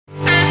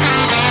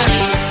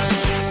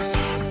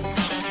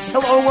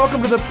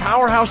welcome to the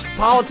Powerhouse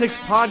Politics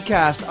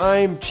Podcast.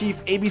 I'm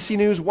Chief ABC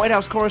News White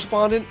House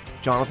Correspondent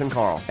Jonathan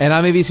Karl. And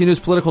I'm ABC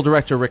News Political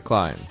Director Rick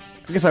Klein.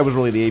 I guess I was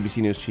really the ABC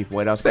News Chief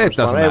White House Correspondent. It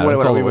doesn't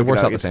matter. It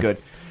works out the same.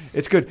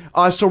 It's good.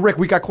 So, Rick,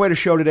 we got quite a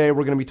show today.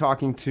 We're going to be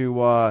talking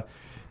to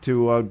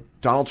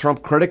Donald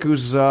Trump critic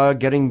who's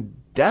getting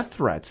death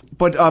threats.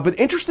 But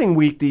interesting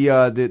week.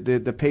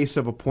 The pace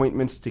of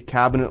appointments to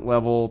cabinet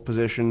level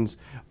positions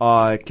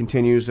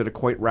continues at a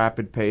quite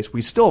rapid pace.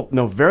 We still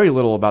know very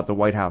little about the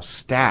White House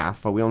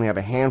staff. We only have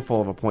a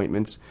handful of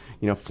appointments.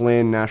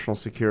 Flynn, National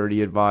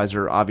Security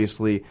Advisor,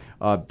 obviously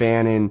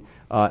Bannon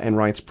and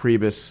Reince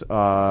Priebus.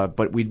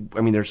 But we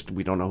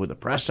don't know who the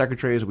press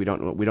secretary is. We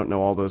don't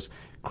know all those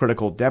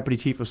critical deputy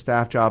chief of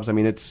staff jobs. I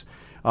mean, it's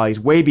he's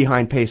way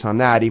behind pace on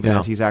that, even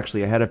as he's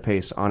actually ahead of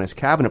pace on his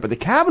cabinet. But the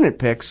cabinet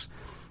picks.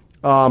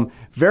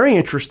 Very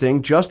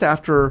interesting. Just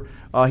after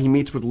he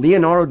meets with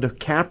Leonardo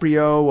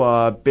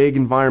DiCaprio, big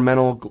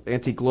environmental,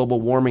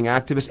 anti-global warming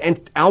activist,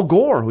 and Al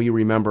Gore, who you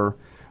remember,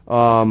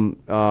 An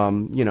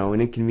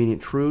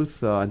Inconvenient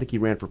Truth. I think he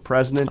ran for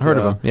president. I heard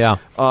of him. Yeah.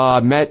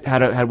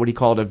 Had what he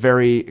called a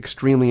very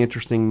extremely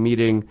interesting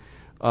meeting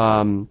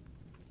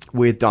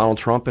with Donald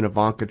Trump and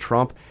Ivanka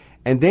Trump,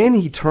 and then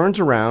he turns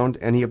around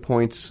and he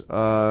appoints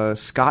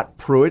Scott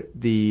Pruitt,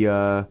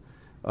 the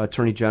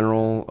Attorney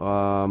General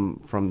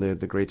from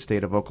the great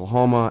state of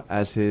Oklahoma,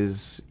 as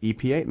his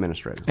EPA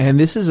administrator. And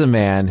this is a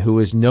man who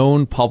is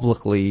known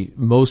publicly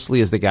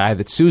mostly as the guy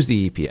that sues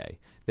the EPA,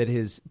 that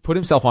has put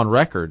himself on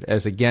record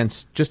as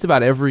against just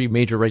about every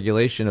major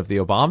regulation of the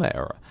Obama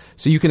era.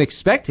 So you can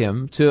expect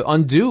him to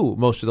undo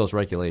most of those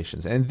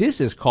regulations. And this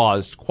has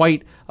caused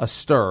quite a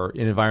stir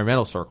in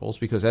environmental circles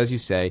because, as you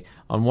say,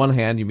 on one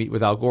hand, you meet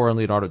with Al Gore and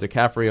Leonardo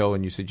DiCaprio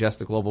and you suggest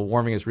that global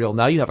warming is real.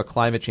 Now you have a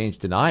climate change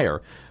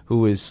denier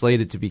who is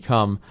slated to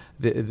become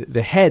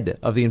the head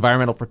of the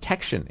Environmental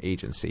Protection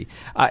Agency.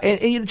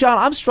 And John,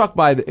 I'm struck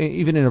by,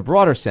 even in a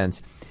broader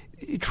sense,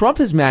 Trump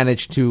has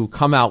managed to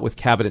come out with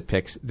cabinet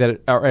picks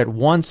that are at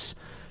once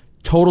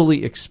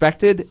totally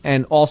expected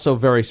and also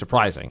very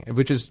surprising,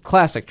 which is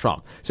classic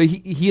Trump. So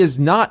he has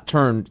not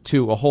turned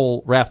to a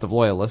whole raft of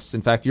loyalists.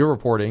 In fact, your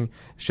reporting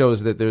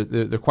shows that there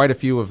are quite a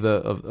few of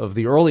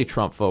the early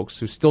Trump folks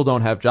who still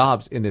don't have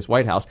jobs in this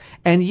White House.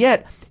 And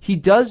yet he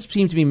does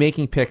seem to be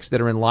making picks that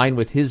are in line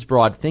with his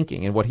broad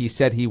thinking and what he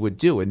said he would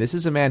do. And this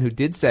is a man who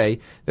did say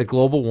that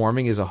global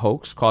warming is a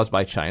hoax caused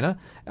by China.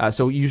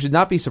 So you should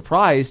not be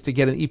surprised to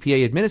get an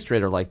EPA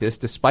administrator like this,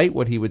 despite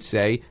what he would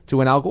say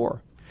to an Al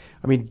Gore.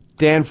 I mean,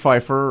 Dan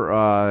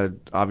Pfeiffer,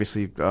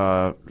 obviously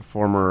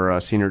former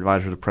senior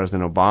advisor to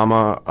President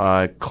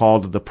Obama,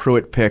 called the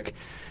Pruitt pick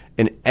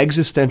an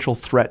existential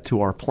threat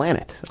to our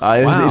planet.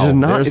 It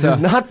has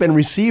not been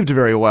received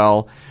very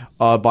well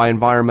by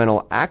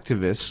environmental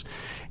activists.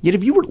 Yet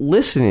if you were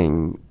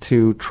listening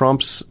to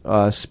Trump's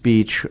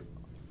speech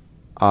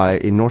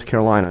in North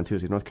Carolina on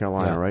Tuesday,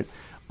 right?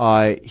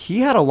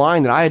 He had a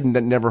line that I had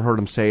never heard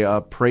him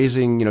say,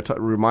 praising,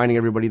 reminding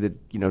everybody that,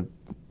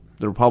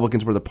 the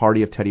Republicans were the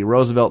party of Teddy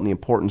Roosevelt and the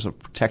importance of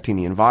protecting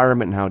the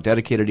environment and how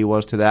dedicated he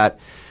was to that.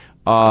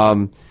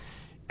 And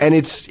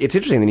it's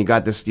interesting that he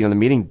got this, the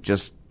meeting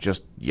just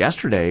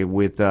yesterday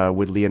with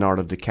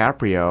Leonardo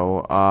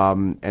DiCaprio,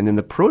 and then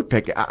the Pruitt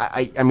pick.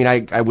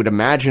 I would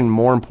imagine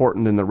more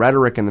important than the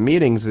rhetoric in the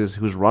meetings is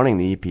who's running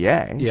the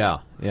EPA.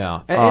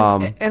 Yeah.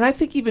 And I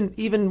think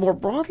even more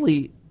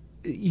broadly,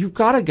 you've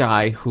got a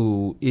guy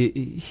who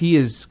he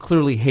is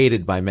clearly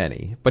hated by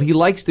many, but he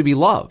likes to be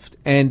loved.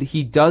 And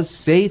he does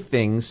say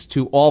things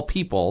to all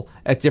people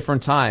at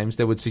different times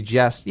that would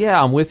suggest,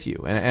 yeah, I'm with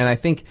you. And I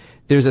think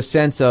there's a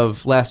sense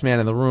of last man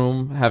in the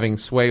room having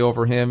sway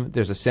over him.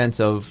 There's a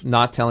sense of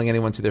not telling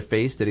anyone to their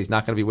face that he's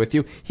not going to be with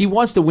you. He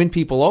wants to win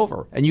people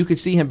over. And you could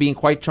see him being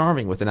quite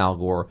charming with an Al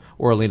Gore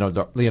or a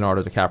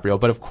Leonardo DiCaprio.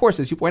 But of course,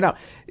 as you point out,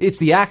 it's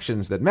the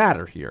actions that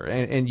matter here.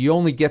 And you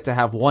only get to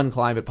have one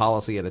climate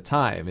policy at a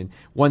time and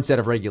one set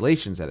of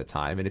regulations at a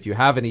time. And if you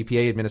have an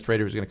EPA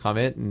administrator who's going to come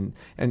in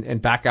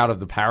and back out of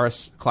the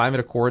Paris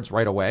Climate Accords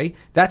right away,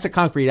 that's a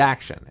concrete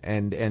action.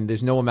 And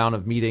there's no amount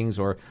of meetings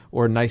or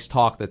nice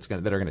talk that are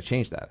going to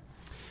change that.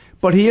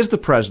 But he is the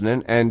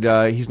president, and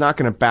he's not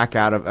going to back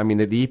out of. I mean,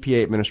 the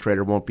EPA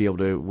administrator won't be able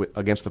to,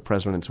 against the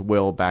president's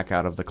will, back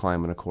out of the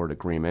climate accord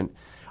agreement.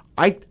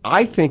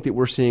 I think that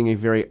we're seeing a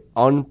very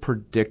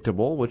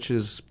unpredictable, which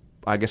is,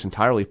 I guess,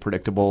 entirely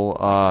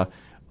predictable,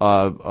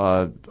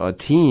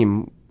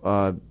 team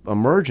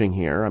emerging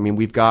here. I mean,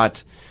 we've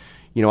got,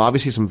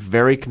 obviously some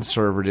very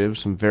conservative,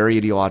 some very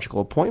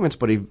ideological appointments,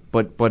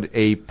 but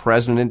a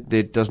president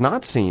that does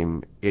not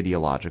seem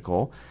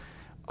ideological.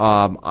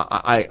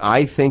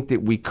 I think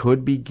that we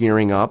could be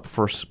gearing up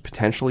for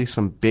potentially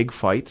some big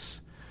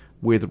fights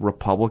with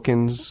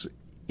Republicans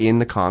in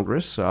the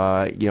Congress.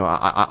 I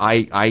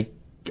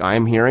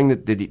am hearing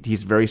that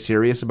he's very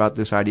serious about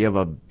this idea of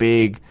a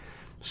big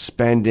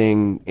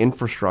spending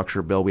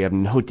infrastructure bill. We have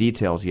no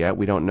details yet.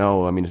 We don't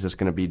know. I mean, is this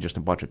going to be just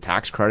a bunch of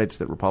tax credits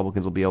that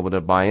Republicans will be able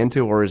to buy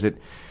into, or is it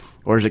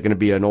going to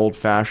be an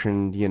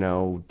old-fashioned,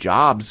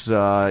 jobs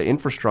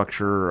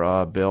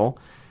infrastructure bill?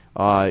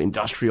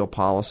 industrial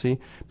policy.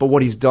 But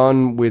what he's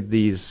done with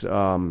these, with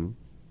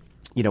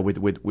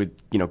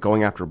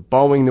going after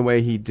Boeing the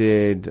way he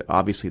did,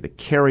 obviously the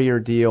carrier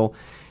deal,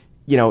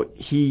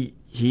 he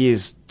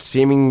is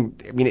seeming.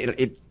 I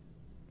mean,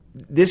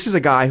 this is a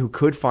guy who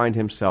could find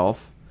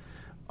himself.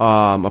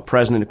 A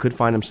president who could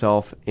find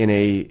himself in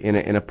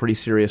a pretty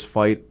serious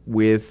fight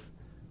with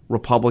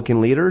Republican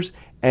leaders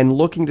and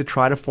looking to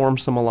try to form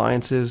some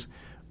alliances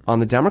on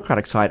the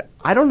Democratic side.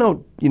 I don't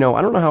know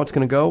how it's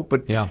going to go,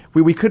 but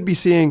we could be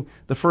seeing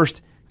the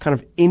first kind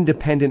of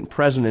independent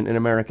president in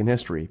American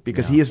history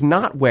because he is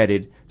not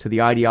wedded to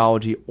the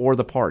ideology or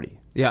the party.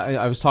 Yeah,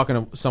 I was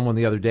talking to someone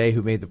the other day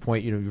who made the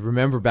point, you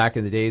remember back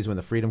in the days when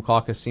the Freedom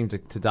Caucus seemed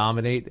to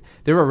dominate?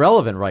 They're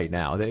irrelevant right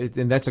now.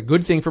 And that's a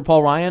good thing for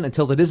Paul Ryan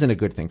until it isn't a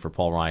good thing for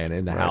Paul Ryan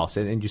in the House.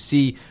 And you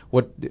see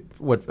what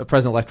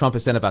President-elect Trump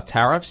has said about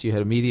tariffs. You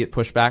had immediate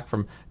pushback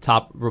from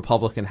top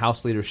Republican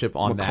House leadership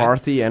on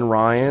McCarthy and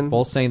Ryan.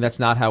 Both saying that's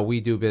not how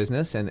we do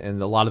business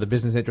and a lot of the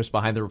business interests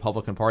behind the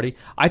Republican Party.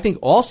 I think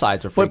all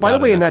sides are freaked out. But by the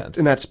way, in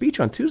that speech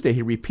on Tuesday,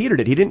 he repeated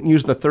it. He didn't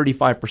use the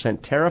 35%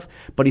 tariff,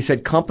 but he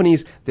said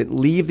companies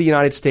that leave the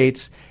United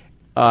States,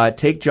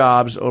 take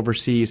jobs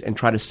overseas, and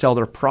try to sell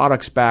their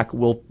products back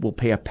will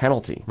pay a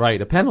penalty.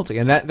 Right, a penalty.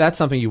 And that's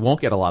something you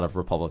won't get a lot of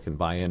Republican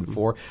buy-in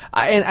for.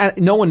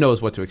 And no one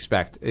knows what to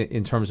expect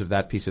in terms of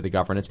that piece of the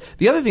governance.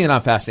 The other thing that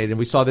I'm fascinated, and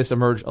we saw this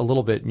emerge a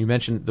little bit, and you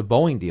mentioned the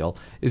Boeing deal,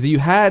 is that you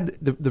had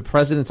the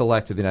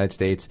president-elect of the United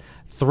States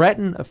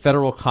threaten a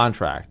federal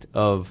contract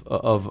of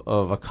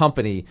a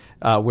company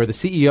where the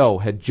CEO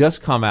had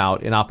just come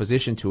out in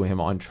opposition to him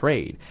on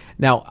trade.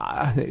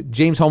 Now,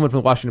 James Holman from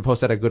the Washington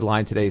Post had a good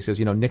line today. He says,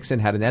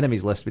 Nixon had an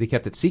enemies list, but he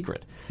kept it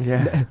secret.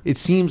 Yeah. It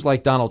seems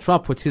like Donald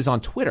Trump puts his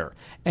on Twitter.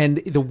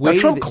 And the way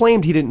Trump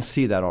claimed he didn't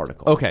see that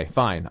article. Okay,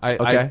 fine.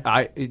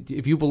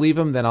 If you believe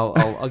him, then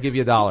I'll give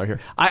you $1 here.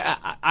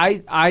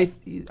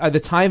 The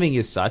timing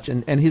is such,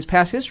 and his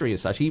past history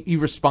is such. He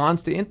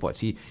responds to inputs.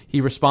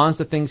 He responds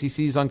to things he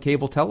sees on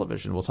cable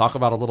television. We'll talk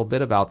about a little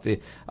bit about the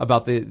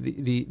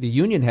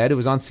union head who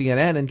was on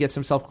CNN and gets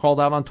himself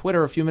called out on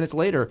Twitter a few minutes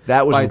later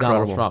that was by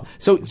incredible. Donald Trump.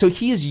 So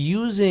he is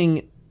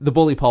using the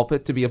bully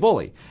pulpit to be a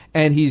bully,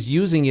 and he's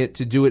using it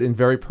to do it in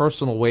very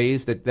personal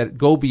ways that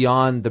go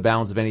beyond the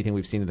bounds of anything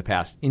we've seen in the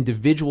past.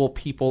 Individual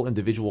people,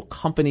 individual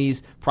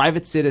companies,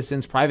 private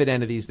citizens, private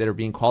entities that are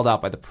being called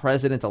out by the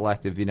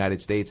president-elect of the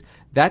United States.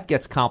 That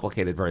gets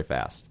complicated very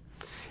fast.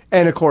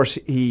 And of course,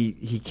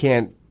 he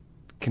can't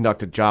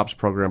conduct a jobs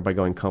program by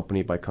going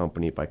company by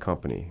company by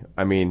company.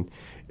 I mean,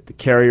 the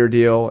carrier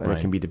deal, and It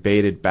can be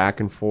debated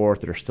back and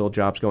forth. There are still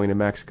jobs going to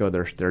Mexico.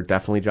 There are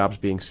definitely jobs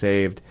being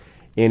saved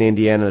in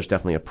Indiana. There's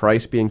definitely a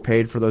price being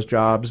paid for those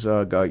jobs,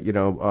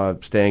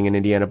 staying in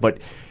Indiana. But,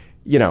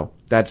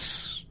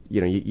 that's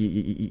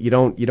you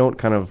don't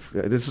kind of.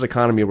 This is an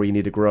economy where you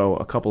need to grow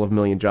a couple of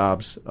million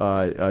jobs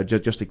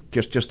just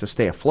to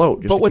stay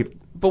afloat.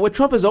 But what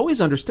Trump has always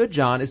understood,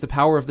 John, is the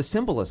power of the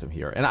symbolism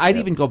here. And I'd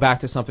even go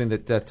back to something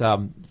that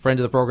friend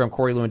of the program,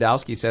 Corey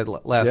Lewandowski, said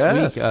last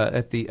week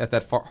at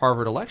that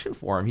Harvard election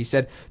forum. He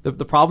said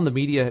the problem the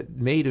media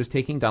made was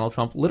taking Donald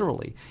Trump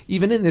literally.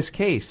 Even in this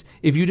case,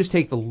 if you just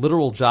take the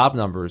literal job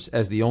numbers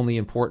as the only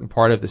important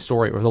part of the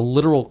story, or the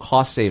literal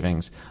cost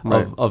savings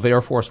of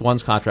Air Force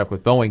One's contract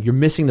with Boeing, you're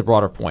missing the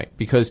broader point.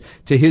 Because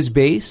to his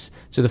base,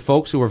 to the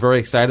folks who are very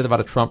excited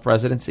about a Trump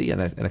presidency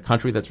and a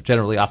country that's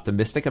generally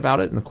optimistic about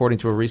it, and according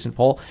to a recent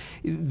poll,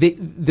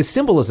 the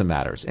symbolism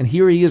matters. And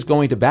here he is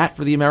going to bat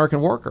for the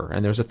American worker.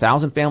 And there's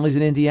 1,000 families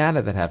in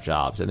Indiana that have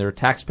jobs. And there are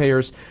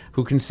taxpayers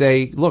who can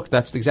say, look,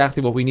 that's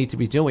exactly what we need to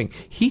be doing.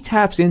 He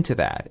taps into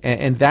that.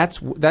 And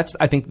that's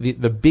I think,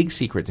 the big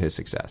secret to his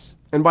success.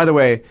 And by the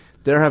way,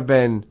 there have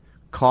been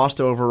cost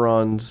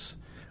overruns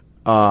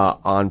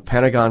on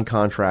Pentagon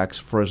contracts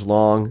for as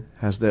long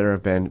as there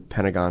have been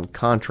Pentagon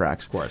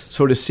contracts. Of course.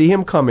 So to see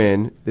him come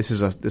in, this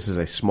is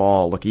a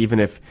small look. Even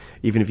if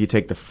you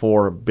take the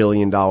 $4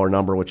 billion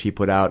number which he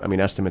put out, I mean,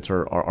 estimates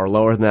are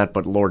lower than that,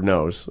 but Lord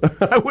knows,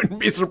 I wouldn't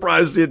be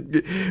surprised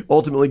it'd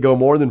ultimately go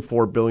more than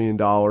 $4 billion.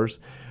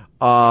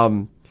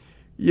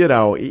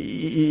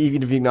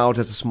 Even if you acknowledge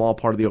that's a small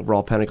part of the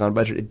overall Pentagon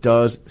budget, it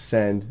does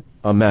send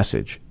a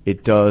message.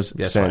 It does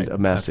send a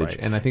message. That's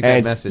right. And I think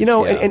that message,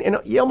 and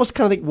you almost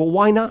kind of think, well,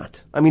 why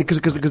not? I mean,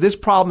 because this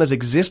problem has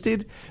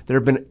existed. There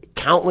have been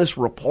countless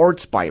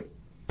reports by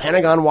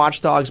Pentagon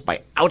watchdogs,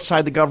 by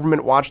outside the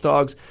government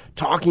watchdogs,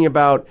 talking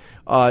about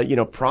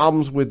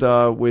problems with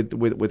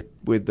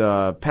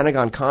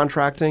Pentagon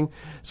contracting.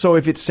 So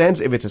if it's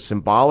a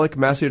symbolic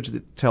message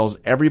that tells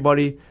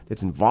everybody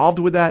that's involved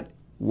with that,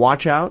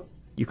 watch out,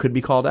 you could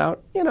be called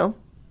out.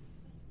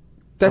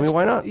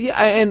 Why not?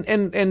 Yeah,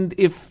 and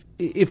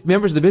if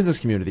members of the business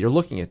community are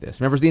looking at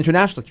this, members of the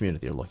international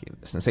community are looking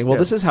at this and saying, well,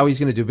 this is how he's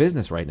going to do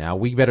business right now.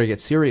 We better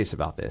get serious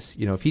about this.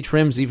 If he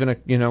trims even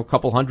a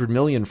couple $100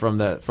 million from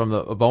the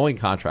Boeing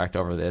contract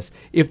over this,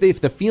 if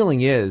the feeling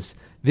is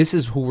this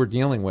is who we're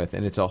dealing with,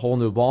 and it's a whole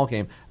new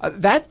ballgame.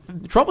 That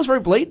Trump was very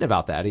blatant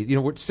about that.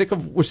 We're sick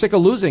of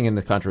losing in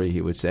the country,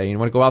 he would say. You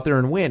want to go out there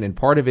and win, and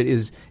part of it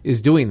is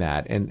doing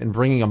that and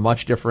bringing a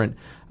much different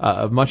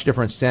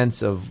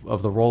sense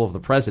of the role of the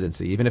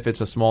presidency, even if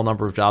it's a small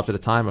number of jobs at a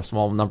time, a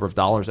small number of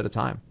dollars at a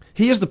time.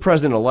 He is the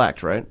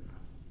president-elect, right?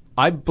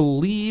 I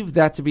believe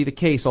that to be the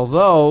case.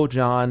 Although,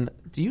 John,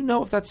 do you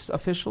know if that's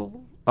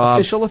official?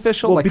 Official,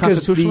 well, like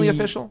constitutionally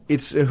official?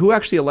 It's who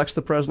actually elects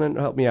the president.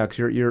 Help me out,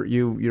 because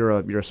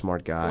you're a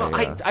smart guy.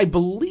 Well, I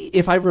believe,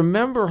 if I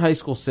remember high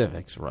school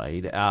civics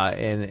right,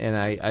 and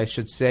I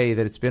should say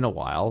that it's been a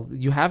while.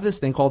 You have this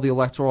thing called the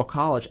Electoral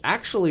College.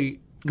 Actually,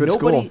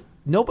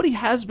 nobody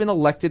has been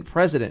elected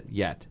president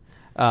yet.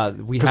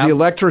 Because the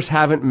electors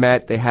haven't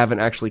met, they haven't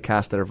actually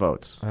cast their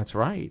votes. That's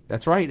right.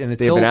 And they've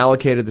been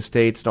allocated the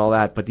states and all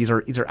that, but these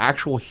are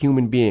actual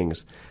human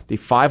beings. The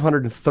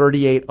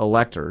 538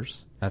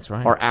 electors. That's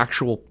right. Are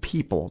actual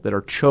people that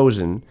are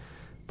chosen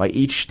by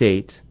each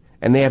state,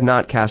 and they have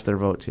not cast their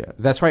votes yet.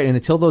 That's right. And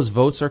until those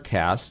votes are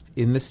cast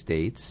in the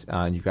states,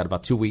 and you've got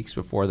about 2 weeks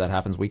before that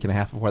happens, week and a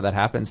half before that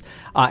happens,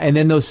 and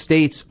then those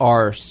states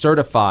are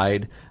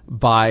certified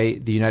by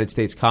the United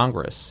States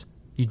Congress,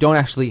 you don't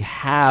actually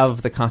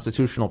have the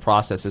constitutional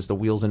process as the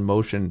wheels in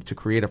motion to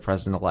create a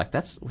president-elect.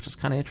 Which is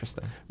kind of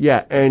interesting.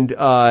 Yeah, and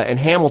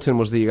Hamilton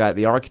was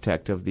the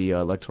architect of the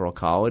Electoral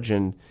College,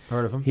 and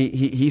heard of him?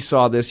 He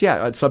saw this,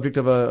 subject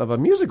of a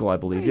musical, I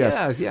believe.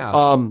 Yes,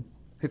 yeah.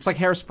 It's like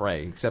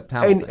Hairspray, except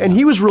Hamilton. And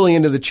he was really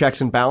into the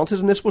checks and balances,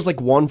 and this was like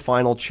one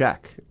final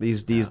check.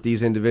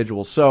 These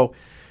individuals. So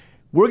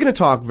we're going to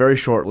talk very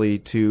shortly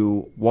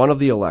to one of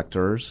the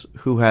electors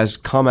who has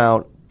come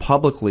out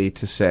publicly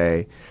to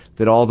say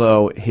that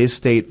although his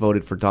state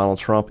voted for Donald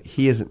Trump,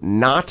 he is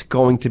not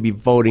going to be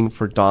voting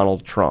for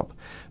Donald Trump.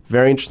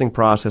 Very interesting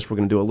process. We're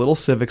going to do a little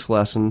civics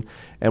lesson,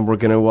 and we're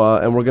going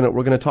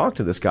to talk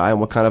to this guy and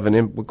what kind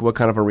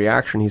of a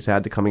reaction he's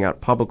had to coming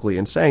out publicly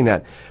and saying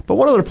that. But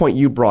one other point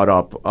you brought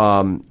up,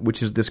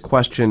 which is this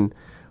question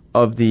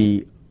of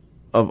the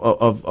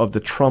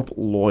Trump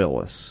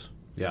loyalists.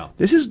 Yeah,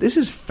 this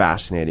is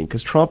fascinating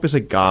because Trump is a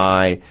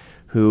guy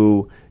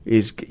who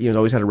is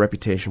always had a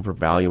reputation for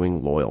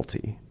valuing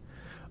loyalty.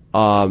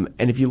 And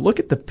if you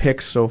look at the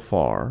picks so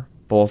far,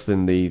 both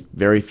in the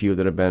very few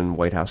that have been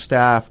White House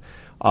staff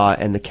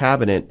and the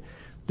cabinet,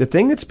 the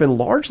thing that's been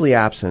largely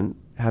absent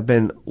have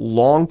been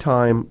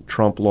longtime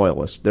Trump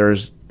loyalists.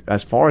 There's,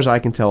 as far as I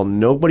can tell,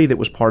 nobody that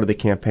was part of the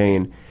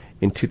campaign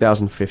in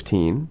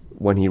 2015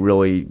 when he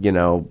really,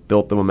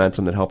 built the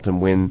momentum that helped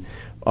him win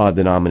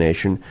the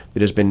nomination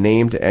that has been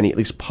named to at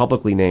least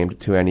publicly named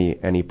to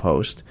any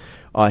post.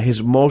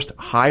 His most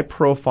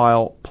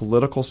high-profile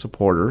political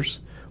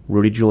supporters,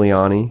 Rudy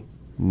Giuliani,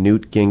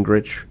 Newt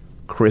Gingrich,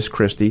 Chris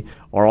Christie,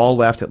 are all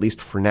left, at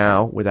least for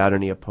now, without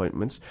any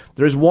appointments.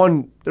 There's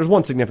one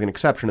significant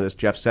exception to this.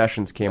 Jeff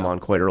Sessions came on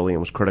quite early and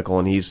was critical,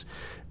 and he's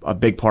a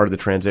big part of the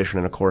transition,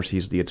 and of course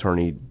he's the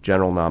Attorney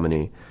General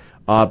nominee.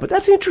 But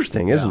that's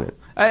interesting, isn't it?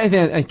 I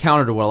think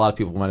counter to what a lot of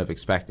people might have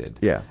expected.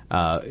 Yeah.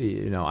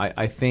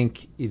 I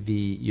think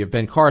you have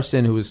Ben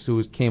Carson,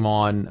 who came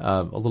on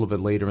a little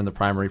bit later in the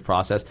primary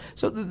process.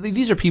 So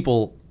these are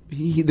people.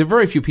 There are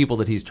very few people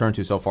that he's turned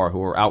to so far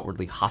who are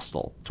outwardly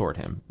hostile toward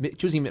him.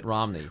 Choosing Mitt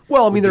Romney.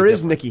 Well, I mean, there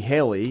is Nikki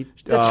Haley.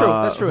 That's true.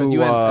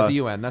 At the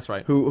UN, that's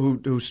right.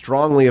 Who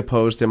strongly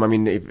opposed him. I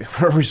mean,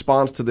 her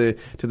response to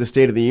the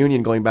State of the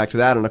Union, going back to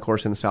that, and of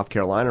course in the South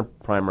Carolina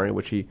primary,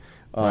 which he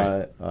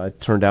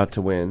turned out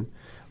to win.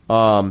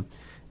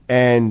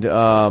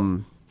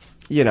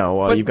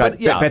 You've got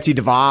Betsy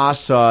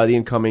DeVos, the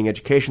incoming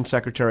education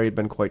secretary, had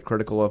been quite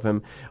critical of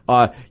him.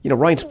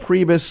 Reince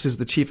Priebus is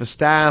the chief of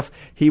staff.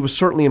 He was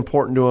certainly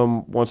important to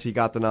him once he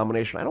got the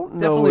nomination. I don't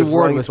know if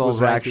Reince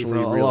was actually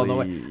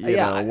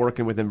really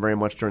working with him very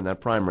much during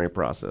that primary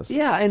process.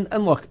 Yeah,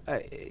 and look,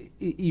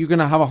 you're going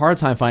to have a hard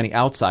time finding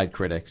outside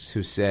critics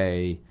who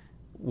say,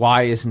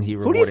 why isn't he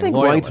rewarding loyalists? Who do you think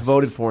loyalists? Reince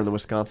voted for in the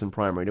Wisconsin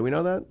primary? Do we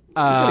know that? We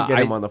got to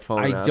get him on the phone.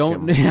 I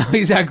don't know.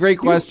 He's a great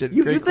question.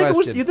 You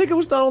think it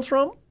was Donald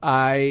Trump?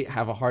 I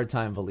have a hard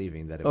time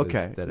believing that it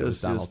was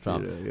Donald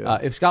Trump.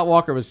 If Scott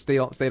Walker was stayed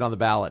on the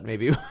ballot,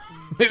 maybe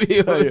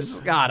it was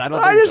Scott. I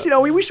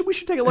don't. We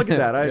should take a look at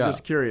that. I'm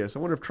just curious. I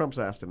wonder if Trump's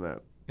asked him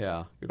that.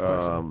 Yeah, good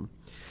question.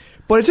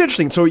 But it's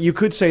interesting. So you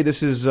could say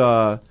this is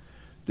a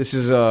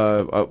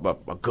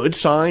good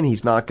sign.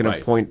 He's not going to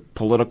appoint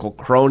political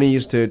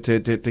cronies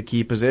to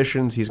key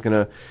positions. He's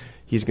going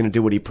to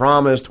do what he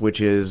promised,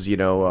 which is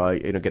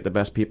get the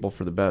best people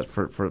for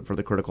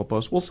the critical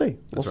posts. We'll see.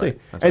 We'll see.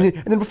 And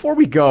then before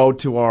we go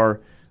to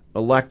our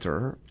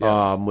elector,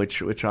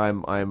 which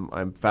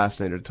I'm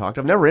fascinated to talk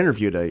to. I've never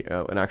interviewed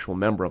an actual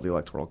member of the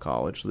Electoral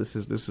College. So this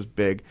is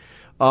big.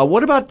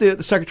 What about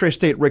the Secretary of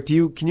State, Rick?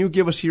 Can you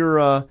give us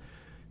your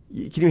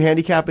can you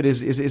handicap it?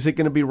 Is it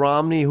going to be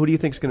Romney? Who do you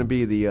think is going to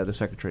be the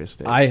Secretary of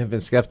State? I have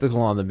been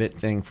skeptical on the Mitt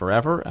thing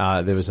forever.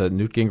 There was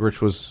Newt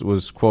Gingrich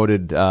was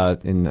quoted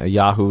in a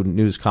Yahoo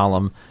News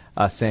column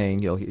saying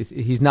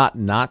he's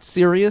not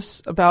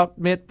serious about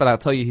Mitt, but I'll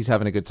tell you he's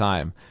having a good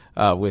time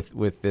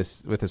with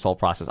this whole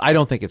process. I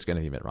don't think it's going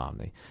to be Mitt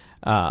Romney.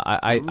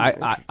 I've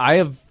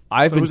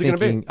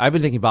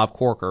been thinking Bob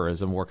Corker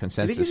is a more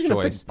consensus you think he's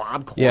choice. Pick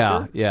Bob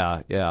Corker?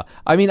 Yeah.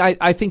 I mean,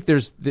 I think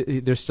there's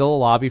still a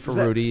lobby for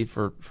Rudy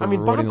for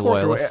rewarding Bob the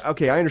Corker, loyalists.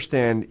 okay, I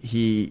understand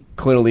he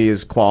clearly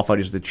is qualified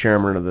as the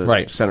chairman of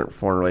the Senate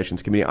Foreign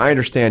Relations Committee. I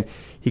understand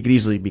he could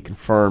easily be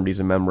confirmed. He's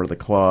a member of the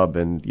club,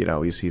 and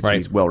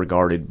he's well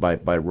regarded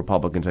by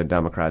Republicans and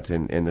Democrats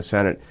in the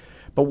Senate.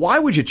 But why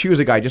would you choose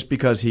a guy just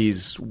because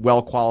he's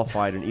well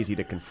qualified and easy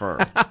to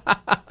confirm?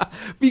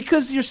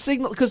 Because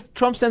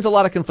Trump sends a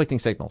lot of conflicting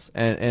signals,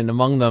 and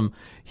among them,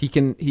 he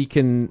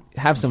can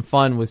have some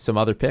fun with some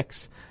other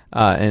picks,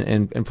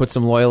 and put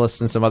some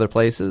loyalists in some other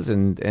places,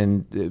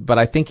 but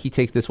I think he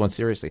takes this one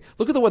seriously.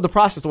 Look at the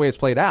process, the way it's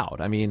played out.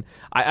 I mean,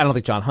 I don't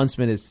think John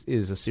Huntsman is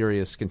a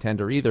serious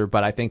contender either,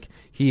 but I think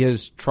he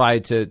has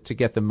tried to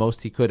get the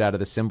most he could out of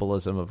the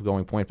symbolism of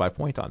going point by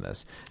point on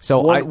this. So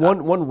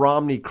one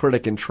Romney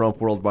critic in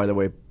Trump world, by the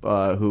way,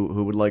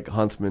 who would like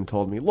Huntsman,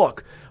 told me,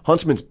 look,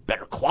 Huntsman's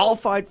better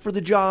qualified for the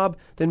job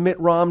than Mitt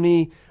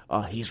Romney.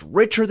 He's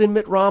richer than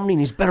Mitt Romney, and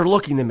he's better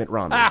looking than Mitt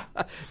Romney.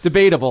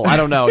 Debatable. I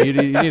don't know. You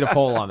need a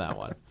poll on that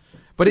one.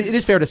 But it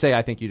is fair to say,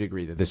 I think you'd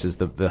agree that this is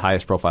the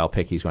highest profile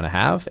pick he's going to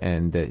have,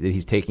 and that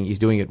he's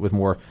doing it with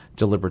more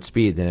deliberate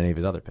speed than any of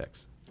his other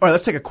picks. All right,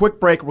 let's take a quick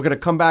break. We're going to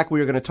come back.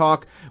 We are going to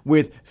talk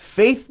with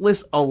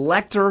faithless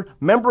elector,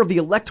 member of the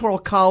Electoral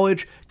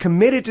College,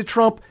 committed to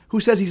Trump, who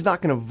says he's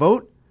not going to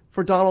vote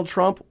for Donald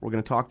Trump. We're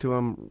going to talk to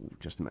him in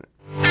just a minute.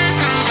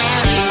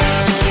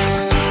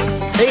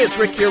 Hey, it's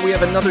Rick here. We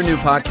have another new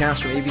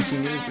podcast from ABC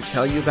News to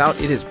tell you about.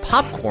 It is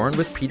Popcorn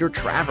with Peter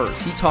Travers.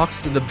 He talks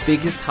to the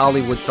biggest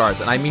Hollywood stars,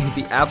 and I mean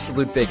the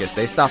absolute biggest.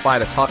 They stop by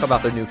to talk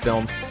about their new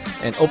films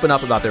and open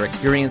up about their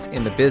experience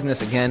in the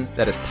business. Again,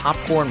 that is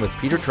Popcorn with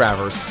Peter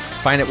Travers.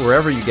 Find it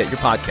wherever you get your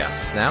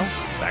podcasts. Now,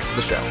 back to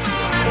the show.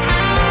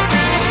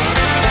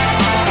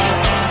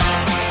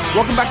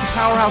 Welcome back to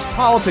Powerhouse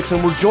Politics,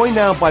 and we're joined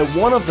now by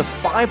one of the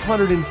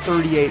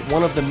 538,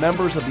 one of the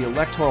members of the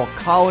Electoral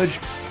College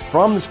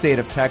from the state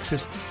of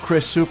Texas,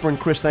 Chris Suprin.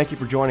 Chris, thank you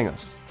for joining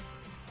us.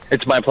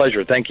 It's my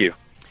pleasure. Thank you.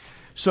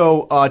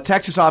 So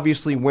Texas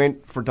obviously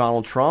went for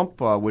Donald Trump,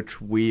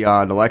 which we,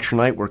 on election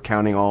night, we're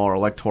counting all our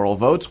electoral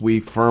votes. We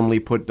firmly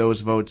put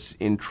those votes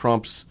in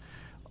Trump's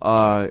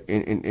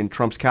in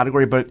Trump's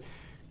category. But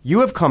you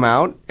have come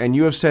out and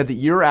you have said that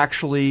you're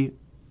actually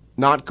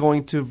not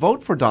going to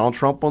vote for Donald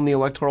Trump when the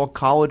Electoral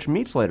College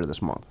meets later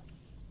this month.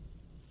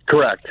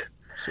 Correct.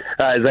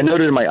 As I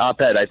noted in my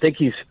op-ed, I think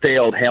he's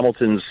failed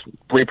Hamilton's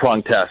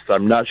three-pronged test.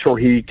 I'm not sure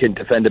he can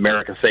defend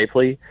America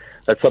safely.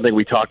 That's something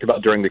we talked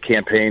about during the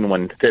campaign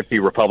when 50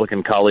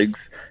 Republican colleagues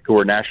who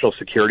were national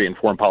security and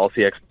foreign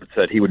policy experts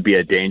said he would be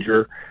a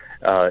danger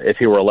if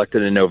he were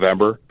elected in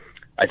November.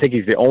 I think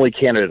he's the only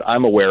candidate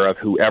I'm aware of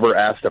who ever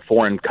asked a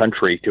foreign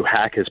country to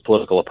hack his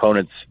political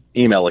opponent's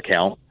email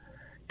account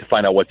to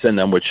find out what's in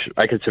them, which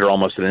I consider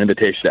almost an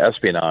invitation to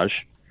espionage.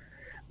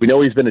 We know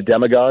he's been a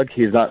demagogue.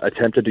 He's not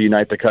attempted to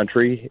unite the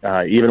country.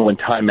 Even when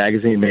Time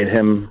magazine made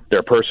him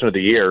their person of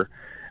the year,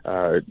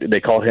 they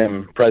called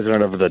him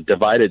president of the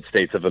divided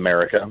states of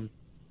America.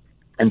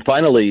 And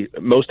finally,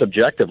 most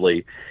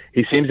objectively,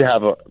 he seems to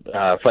have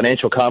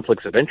financial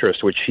conflicts of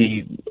interest, which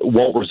he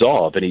won't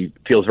resolve. And he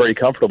feels very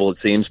comfortable, it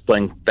seems,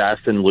 playing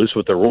fast and loose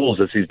with the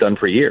rules as he's done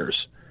for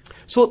years.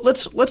 So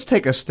let's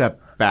take a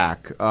step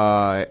back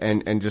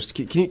and just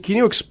can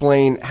you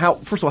explain how,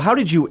 first of all, how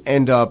did you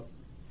end up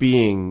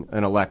being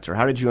an elector?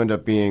 How did you end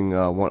up being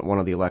one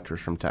of the electors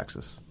from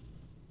Texas?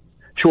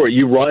 Sure.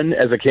 You run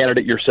as a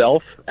candidate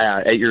yourself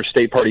at your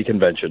state party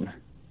convention.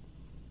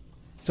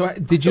 So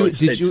did you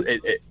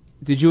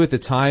at the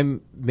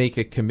time make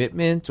a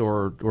commitment,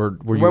 or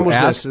were you when was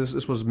asked?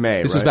 This was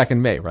May. This right? was back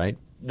in May, right?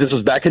 This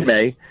was back in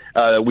May.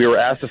 We were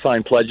asked to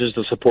sign pledges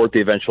to support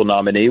the eventual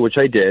nominee, which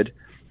I did.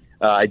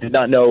 I did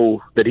not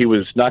know that he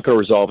was not going to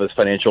resolve his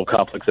financial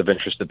conflicts of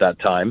interest at that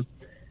time.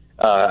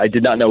 I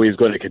did not know he was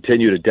going to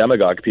continue to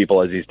demagogue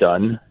people as he's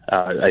done.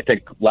 I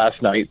think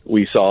last night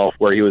we saw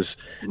where he was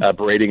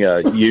berating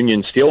a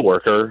union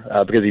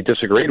steelworker because he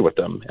disagreed with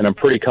them. And I'm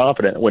pretty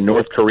confident when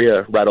North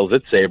Korea rattles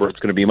its saber, it's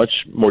going to be much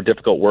more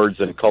difficult words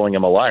than calling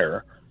him a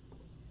liar.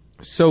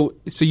 So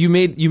you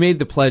made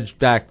the pledge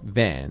back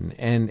then,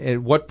 and at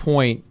what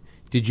point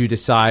did you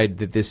decide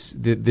that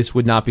this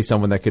would not be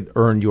someone that could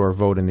earn your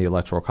vote in the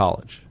Electoral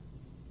College?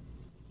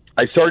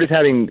 I started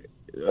having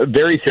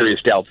very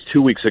serious doubts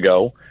 2 weeks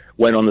ago,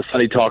 when on the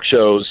Sunday talk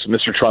shows,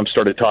 Mr. Trump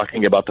started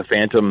talking about the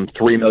phantom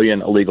 3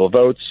 million illegal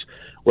votes,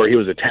 where he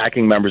was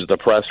attacking members of the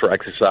press for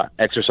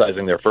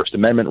exercising their First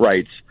Amendment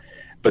rights.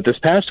 But this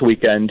past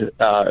weekend,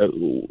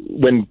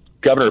 when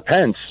Governor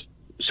Pence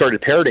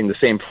started parroting the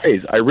same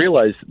phrase, I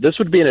realized this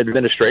would be an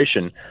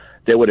administration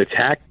that would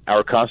attack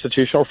our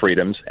constitutional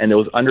freedoms and that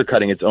was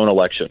undercutting its own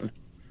election.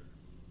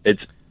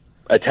 It's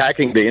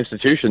attacking the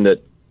institution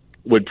that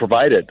would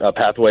provide it a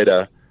pathway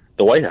to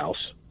the White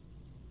House.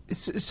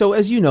 So,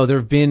 as you know, there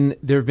have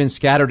been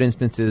scattered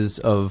instances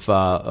of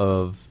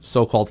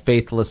so-called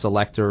faithless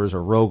electors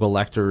or rogue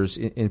electors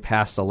in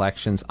past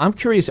elections. I'm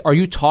curious: are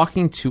you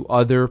talking to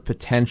other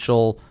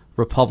potential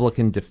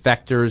Republican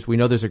defectors. We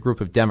know there's a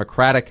group of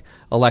Democratic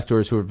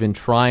electors who have been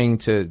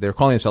they're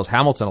calling themselves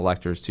Hamilton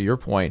electors, to your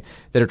point,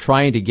 that are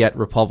trying to get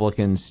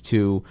Republicans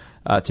to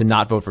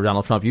not vote for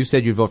Donald Trump. You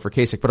said you'd vote for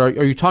Kasich, but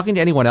are you talking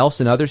to anyone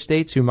else in other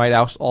states who might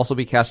also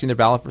be casting their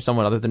ballot for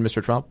someone other than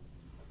Mr. Trump?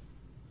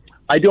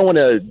 I don't want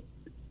to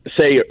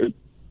say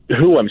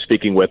who I'm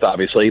speaking with,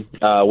 obviously.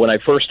 When I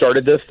first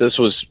started this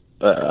was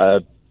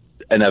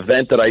an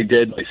event that I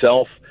did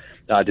myself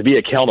to be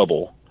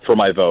accountable for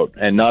my vote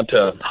and not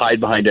to hide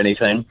behind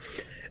anything.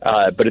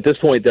 But at this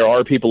point, there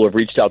are people who have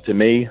reached out to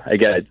me.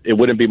 Again, it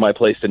wouldn't be my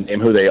place to name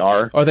who they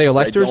are. Are they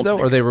electors, though?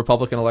 Are they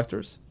Republican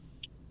electors?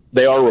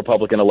 They are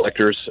Republican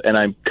electors, and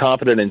I'm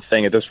confident in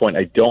saying at this point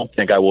I don't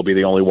think I will be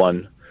the only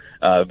one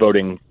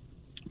voting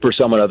for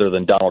someone other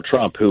than Donald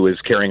Trump who is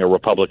carrying a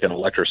Republican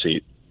elector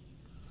seat.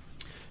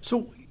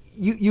 So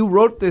you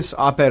wrote this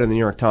op-ed in the New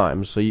York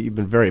Times, so you've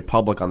been very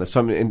public on this.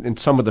 Some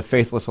of the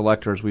faithless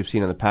electors we've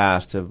seen in the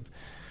past have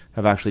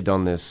actually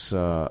done this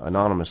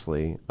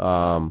anonymously.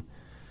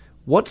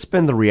 What's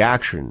been the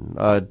reaction?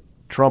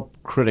 Trump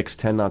critics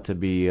tend not to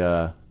be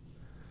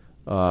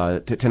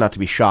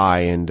shy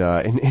in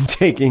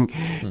taking.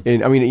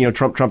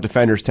 Trump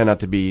defenders tend not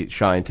to be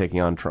shy in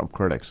taking on Trump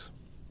critics.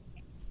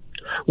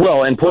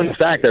 Well, in point of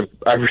fact,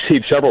 I've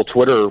received several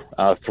Twitter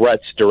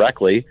threats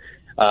directly.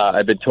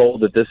 I've been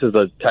told that this is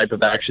a type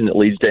of action that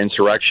leads to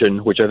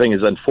insurrection, which I think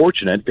is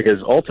unfortunate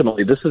because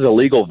ultimately this is a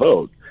legal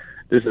vote.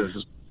 This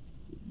is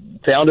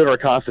found in our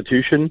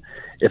Constitution.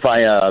 If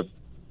I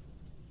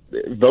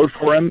vote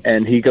for him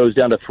and he goes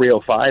down to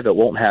 305, it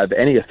won't have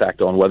any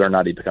effect on whether or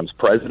not he becomes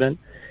president.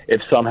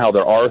 If somehow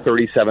there are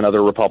 37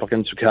 other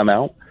Republicans who come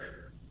out,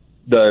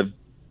 the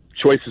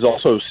choice is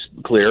also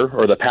clear,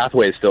 or the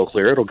pathway is still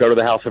clear. It'll go to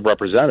the House of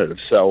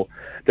Representatives. So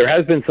there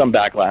has been some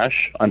backlash.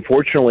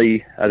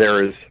 Unfortunately,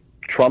 there is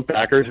Trump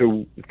backers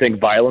who think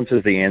violence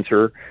is the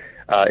answer.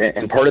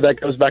 And part of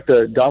that goes back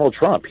to Donald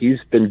Trump. He's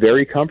been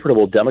very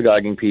comfortable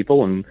demagoguing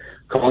people and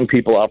calling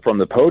people out from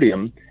the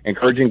podium,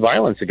 encouraging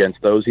violence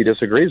against those he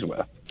disagrees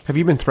with. Have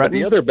you been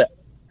threatened? The other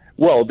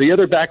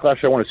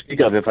backlash I want to speak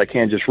of, if I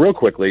can, just real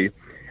quickly,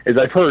 is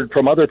I've heard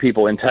from other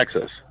people in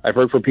Texas. I've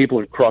heard from people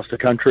across the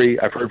country.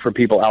 I've heard from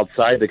people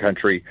outside the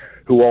country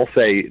who all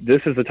say,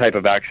 this is the type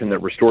of action that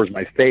restores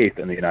my faith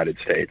in the United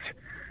States.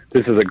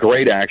 This is a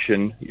great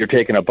action. You're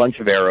taking a bunch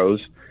of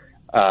arrows.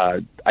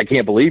 I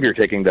can't believe you're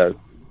taking the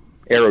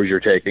arrows you're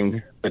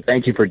taking, but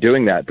thank you for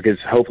doing that because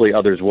hopefully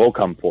others will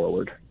come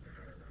forward.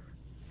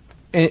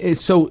 And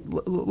so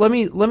let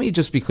me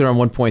just be clear on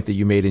one point that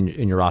you made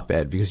in your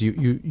op-ed, because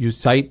you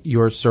cite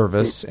your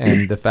service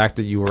and the fact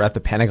that you were at the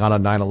Pentagon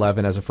on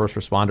 9/11 as a first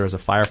responder, as a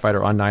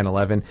firefighter on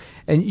 9/11,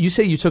 and you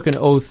say you took an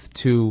oath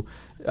to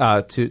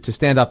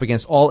stand up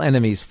against all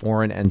enemies,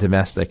 foreign and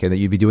domestic, and that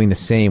you'd be doing the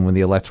same when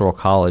the Electoral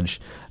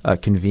College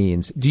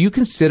convenes. Do you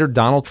consider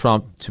Donald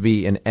Trump to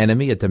be an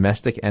enemy, a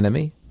domestic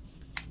enemy?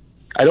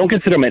 I don't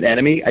consider him an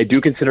enemy. I do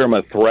consider him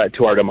a threat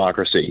to our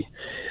democracy.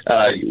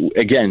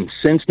 Again,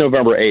 since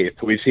November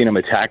 8th, we've seen him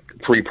attack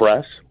free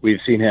press. We've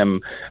seen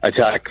him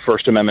attack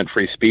First Amendment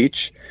free speech.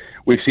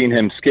 We've seen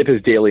him skip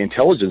his daily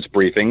intelligence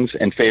briefings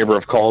in favor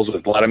of calls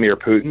with Vladimir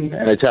Putin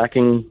and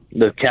attacking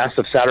the cast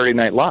of Saturday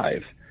Night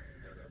Live.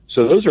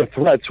 So those are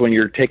threats when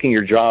you're taking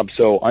your job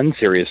so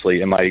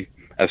unseriously, in my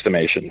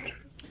estimation.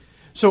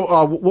 So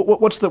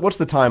what's the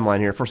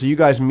timeline here? So you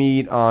guys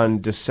meet on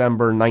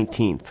December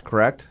 19th,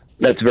 correct?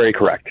 That's very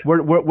correct.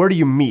 Where do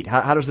you meet?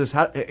 How does this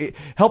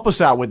help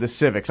us out with the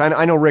civics?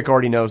 I know Rick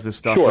already knows this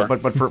stuff, sure.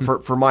 but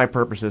for my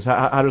purposes,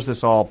 how does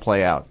this all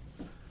play out?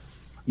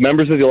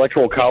 Members of the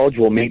Electoral College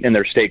will meet in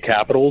their state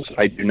capitals.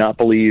 I do not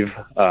believe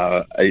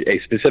a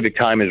specific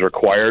time is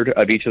required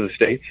of each of the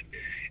states.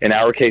 In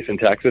our case in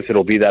Texas,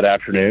 it'll be that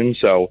afternoon,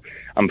 so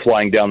I'm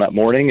flying down that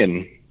morning,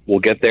 and we'll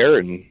get there.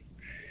 And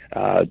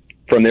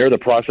from there, the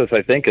process,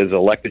 I think, is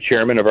elect the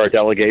chairman of our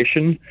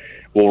delegation.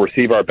 We'll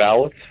receive our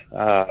ballots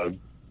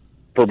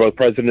for both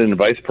president and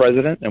vice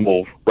president, and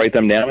we'll write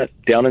them down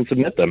and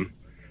submit them.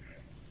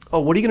 Oh,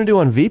 what are you going to do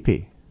on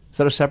VP? Is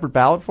that a separate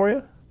ballot for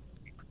you?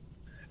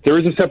 There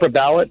is a separate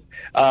ballot.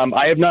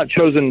 I have not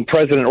chosen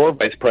president or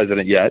vice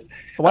president yet.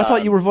 Well, I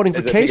thought you were voting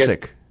for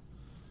Kasich.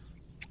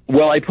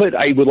 Well, I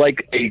would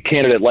like a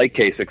candidate like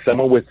Kasich,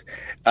 someone with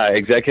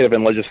executive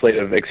and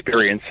legislative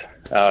experience,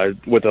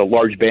 with a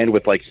large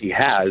bandwidth like he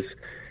has.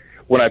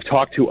 When I've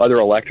talked to other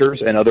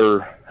electors and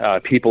other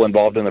people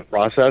involved in the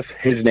process,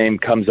 his name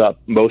comes up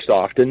most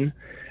often.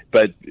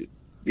 But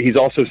he's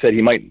also said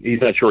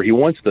he's not sure he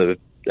wants the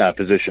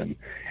position.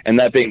 And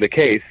that being the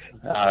case,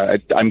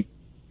 I'm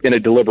in a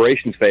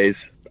deliberations phase.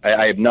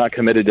 I have not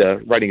committed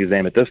to writing his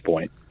name at this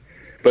point.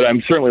 But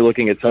I'm certainly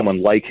looking at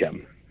someone like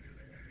him.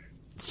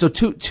 So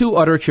two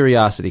utter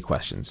curiosity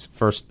questions.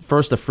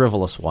 First, a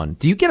frivolous one.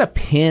 Do you get a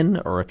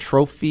pin or a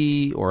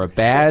trophy or a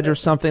badge or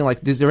something?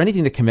 Like, is there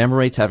anything that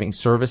commemorates having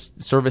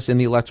service in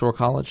the Electoral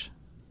College?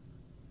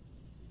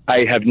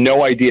 I have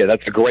no idea.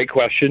 That's a great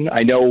question.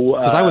 I know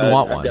because I would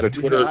want I've one. got a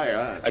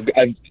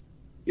Twitter.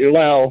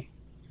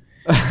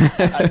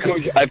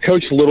 I've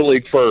coached Little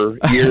League for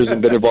years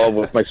and been involved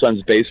with my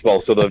son's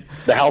baseball, so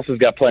the house has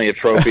got plenty of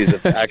trophies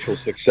of actual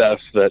success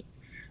that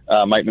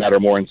might matter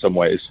more in some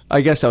ways.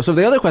 I guess so. So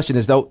the other question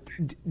is, though,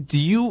 do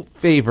you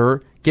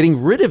favor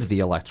getting rid of the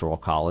Electoral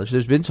College?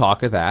 There's been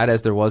talk of that,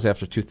 as there was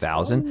after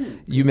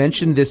 2000. You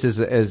mentioned this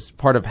as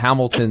part of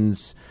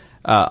Hamilton's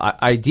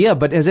idea,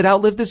 but has it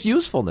outlived its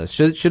usefulness?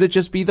 Should it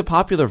just be the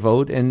popular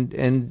vote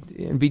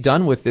and be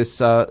done with this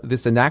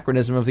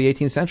anachronism of the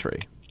 18th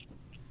century?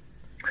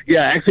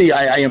 Yeah, actually,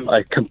 I am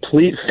a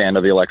complete fan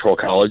of the Electoral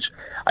College.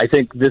 I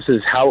think this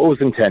is how it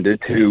was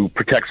intended, to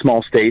protect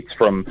small states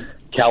from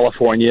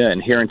California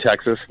and here in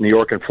Texas, New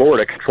York, and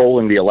Florida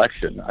controlling the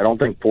election. I don't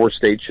think 4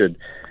 states should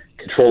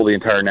control the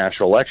entire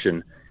national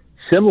election.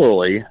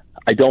 Similarly,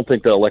 I don't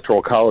think the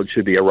Electoral College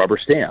should be a rubber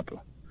stamp.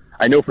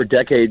 I know for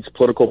decades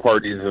political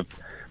parties have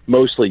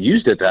mostly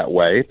used it that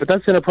way, but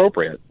that's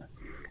inappropriate.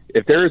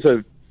 If there is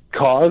a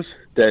cause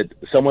that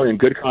someone in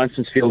good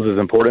conscience feels is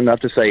important enough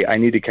to say, I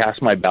need to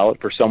cast my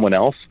ballot for someone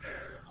else,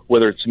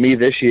 whether it's me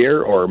this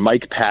year or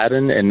Mike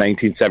Patton in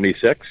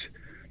 1976,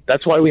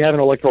 that's why we have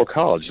an Electoral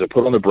College, to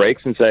put on the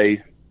brakes and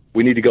say,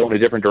 we need to go in a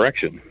different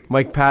direction.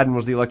 Mike Patton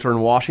was the elector in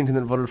Washington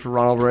that voted for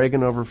Ronald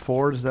Reagan over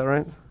Ford, is that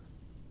right?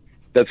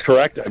 That's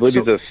correct. I believe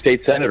he's a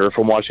state senator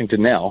from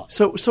Washington now.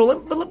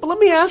 Let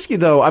me ask you,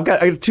 though. I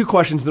got 2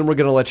 questions, and then we're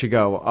going to let you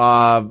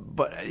go.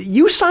 But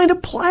you signed a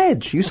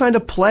pledge. You signed a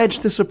pledge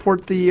to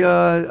support the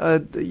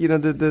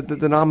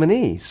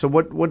nominee. So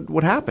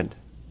what happened?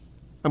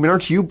 I mean,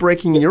 aren't you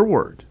breaking your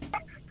word?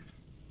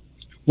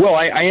 Well,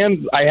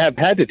 I have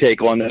had to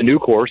take on a new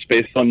course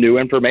based on new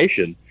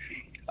information.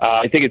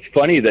 I think it's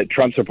funny that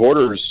Trump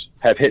supporters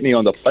have hit me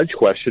on the pledge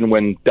question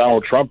when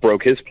Donald Trump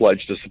broke his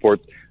pledge to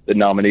support the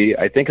nominee,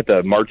 I think at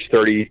the March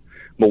 30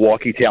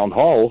 Milwaukee Town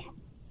Hall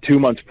 2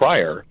 months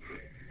prior.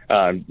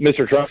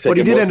 Mr. Trump said... But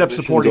he did end up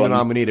supporting the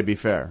nominee, to be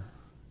fair,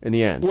 in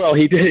the end. Well,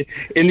 he did.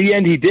 In the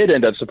end, he did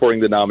end up supporting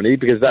the nominee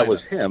because that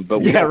was him. But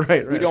we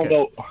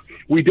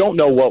don't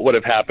know what would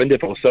have happened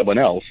if it was someone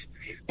else.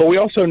 But we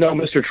also know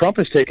Mr. Trump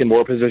has taken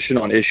more position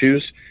on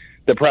issues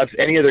than perhaps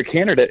any other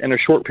candidate in a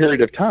short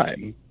period of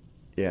time.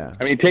 Yeah.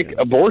 I mean, take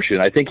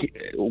abortion. I think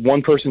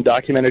one person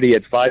documented he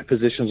had 5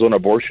 positions on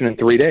abortion in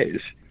 3 days.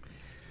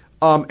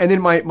 And then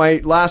my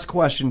last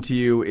question to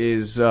you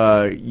is,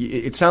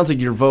 it sounds like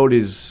your vote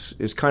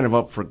is kind of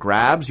up for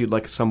grabs. You'd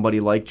like somebody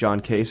like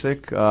John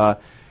Kasich.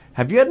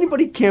 Have you had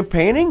anybody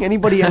campaigning?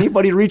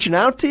 Anybody reaching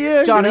out to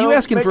you? John, are you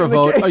asking for a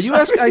vote? Are you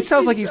asking? It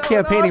sounds like he's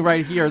campaigning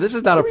right here. This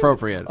is not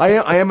appropriate.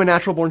 I am a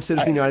natural-born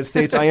citizen of the United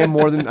States. I am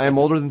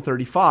older than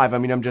 35. I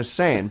mean, I'm just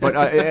saying. But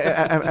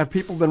have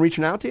people been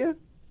reaching out to you?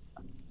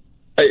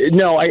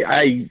 No,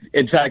 I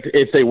in fact,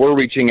 if they were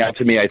reaching out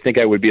to me, I think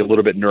I would be a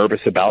little bit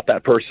nervous about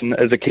that person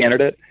as a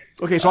candidate.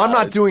 Okay, so I'm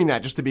not doing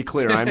that, just to be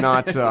clear. I'm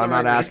not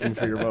asking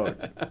for your vote.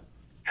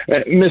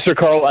 Mr.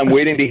 Carl, I'm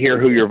waiting to hear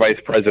who your vice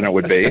president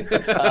would be.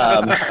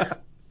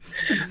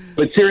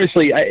 But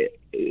seriously,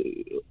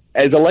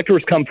 as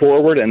electors come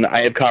forward, and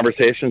I have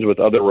conversations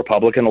with other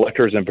Republican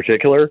electors in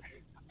particular,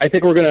 I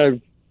think we're going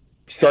to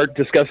start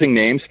discussing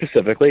names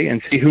specifically and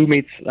see who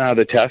meets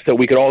the test that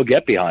we could all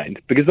get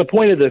behind. Because the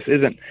point of this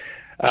isn't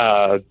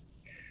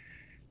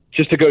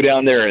just to go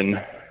down there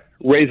and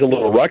raise a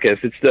little ruckus.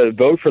 It's to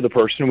vote for the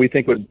person we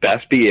think would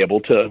best be able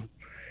to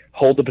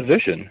hold the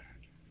position,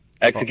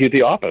 execute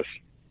the office.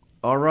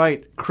 All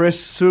right.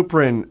 Chris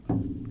Suprin,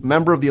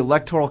 member of the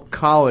Electoral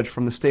College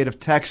from the state of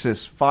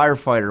Texas,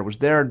 firefighter, was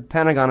there at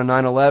Pentagon on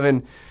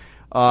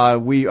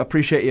 9/11. We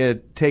appreciate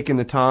you taking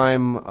the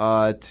time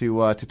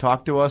to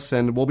talk to us,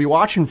 and we'll be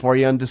watching for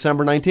you on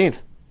December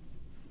 19th.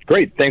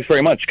 Great. Thanks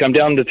very much. Come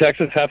down to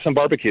Texas, have some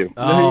barbecue.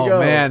 Oh,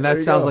 man,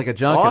 that sounds like a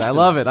junket. Austin. I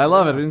love it. I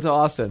love it. Into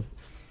Austin.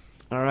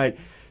 All right.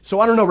 So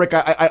I don't know, Rick.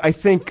 I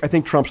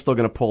think Trump's still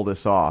going to pull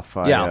this off.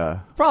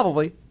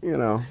 Probably. You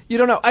know, you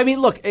don't know. I mean,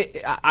 look,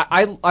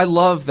 I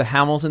love the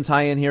Hamilton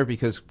tie-in here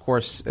because, of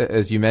course,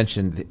 as you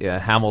mentioned,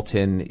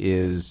 Hamilton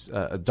is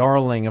a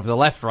darling of the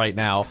left right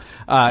now,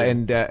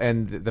 and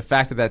the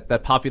fact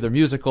that popular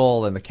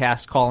musical and the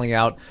cast calling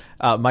out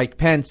Mike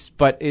Pence,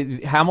 but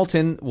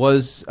Hamilton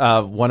was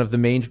one of the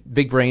main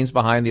big brains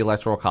behind the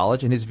Electoral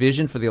College, and his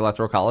vision for the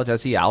Electoral College,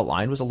 as he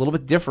outlined, was a little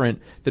bit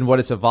different than what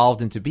it's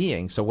evolved into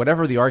being. So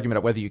whatever the argument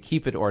of whether you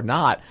keep it or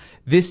not,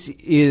 this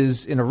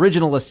is an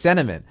originalist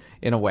sentiment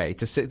in a way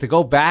to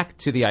go back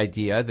to the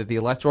idea that the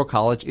Electoral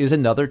College is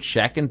another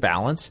check and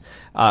balance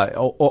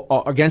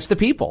against the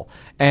people,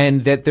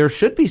 and that there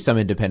should be some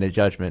independent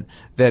judgment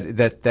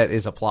that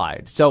is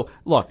applied. So,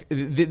 look,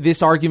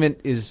 this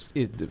argument is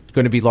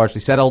going to be largely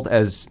settled.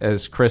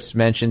 As Chris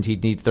mentioned,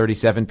 he'd need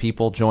 37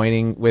 people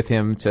joining with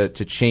him to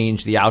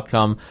change the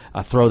outcome,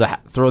 throw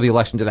the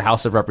election to the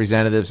House of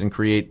Representatives, and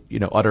create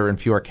utter and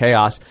pure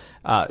chaos.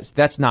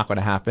 That's not going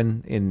to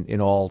happen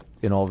in all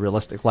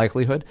realistic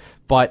likelihood.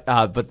 But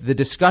the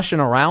discussion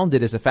around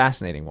it is a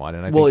fascinating one,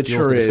 and I think it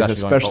sure is,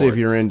 especially if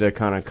you're you're into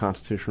kind of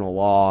constitutional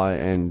law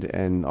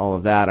and all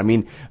of that. I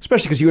mean,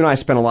 especially because you and I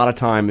spent a lot of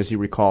time, as you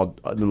recall,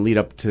 in the lead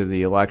up to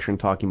the election,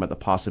 talking about the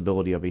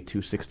possibility of a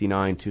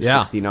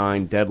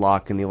 269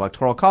 deadlock in the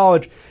Electoral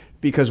College,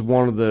 because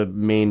one of the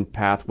main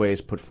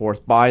pathways put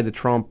forth by the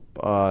Trump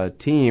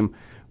team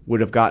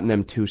would have gotten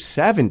them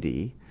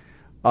 270.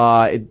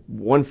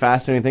 One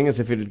fascinating thing is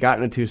if it had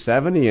gotten to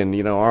 270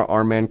 and,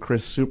 our man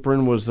Chris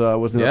Suprin was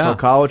in the Electoral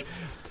College,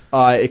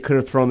 it could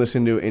have thrown this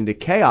into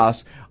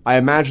chaos. I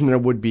imagine there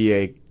would be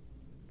a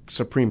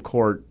Supreme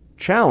Court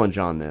challenge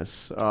on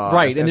this,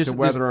 right? As to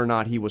whether or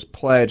not he was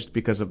pledged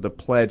because of the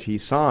pledge he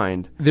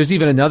signed. There's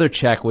even another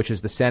check, which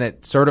is the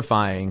Senate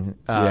certifying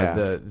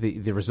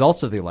the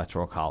results of the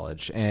Electoral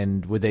College,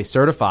 and would they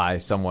certify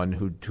someone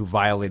who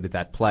violated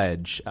that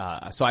pledge?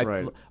 I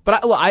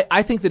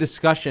think the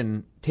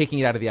discussion, taking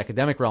it out of the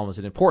academic realm, is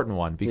an important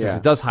one because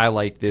it does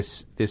highlight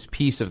this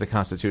piece of the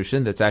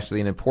Constitution that's actually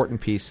an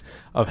important piece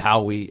of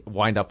how we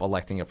wind up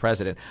electing a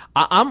president.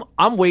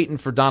 I'm waiting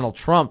for Donald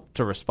Trump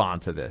to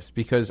respond to this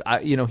because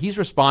he's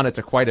responded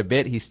to quite a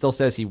bit. He still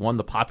says he won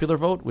the popular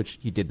vote, which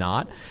he did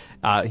not.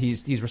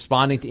 He's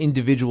responding to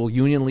individual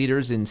union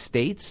leaders in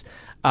states.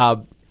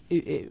 And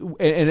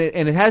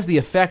it has the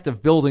effect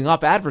of building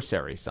up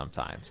adversaries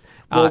sometimes.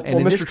 Well,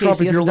 Mr.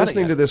 Trump, if you're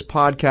listening to this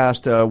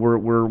podcast,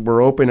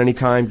 we're open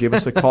anytime. Give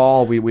us a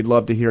call. We'd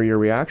love to hear your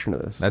reaction to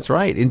this. That's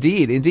right.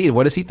 Indeed.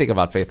 What does he think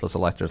about faithless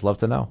electors? Love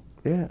to know.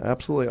 Yeah,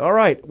 absolutely. All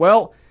right.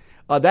 Well,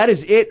 that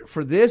is it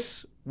for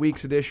this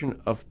week's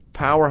edition of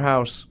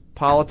Powerhouse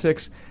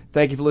Politics.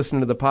 Thank you for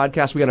listening to the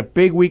podcast. We got a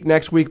big week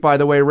next week, by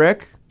the way,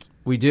 Rick.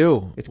 We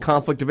do. It's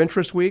Conflict of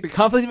Interest Week. We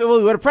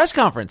had a press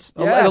conference.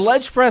 Yes. An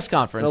alleged press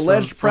conference.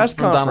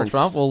 From Donald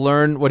Trump. We'll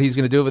learn what he's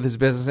going to do with his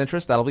business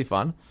interests. That'll be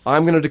fun.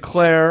 I'm going to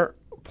declare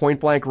point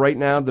blank right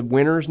now the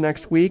winners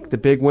next week, the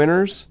big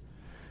winners.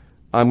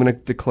 I'm going to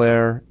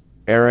declare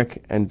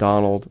Eric and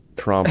Donald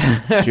Trump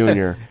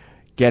Jr.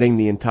 getting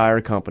the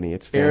entire company.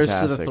 It's fantastic.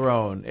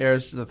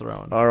 Heirs to the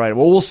throne. All right.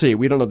 Well, we'll see.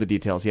 We don't know the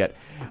details yet.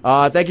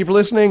 Thank you for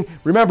listening.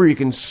 Remember, you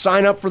can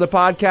sign up for the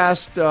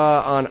podcast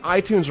on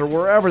iTunes or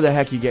wherever the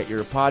heck you get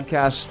your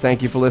podcasts.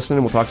 Thank you for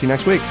listening. We'll talk to you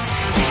next week.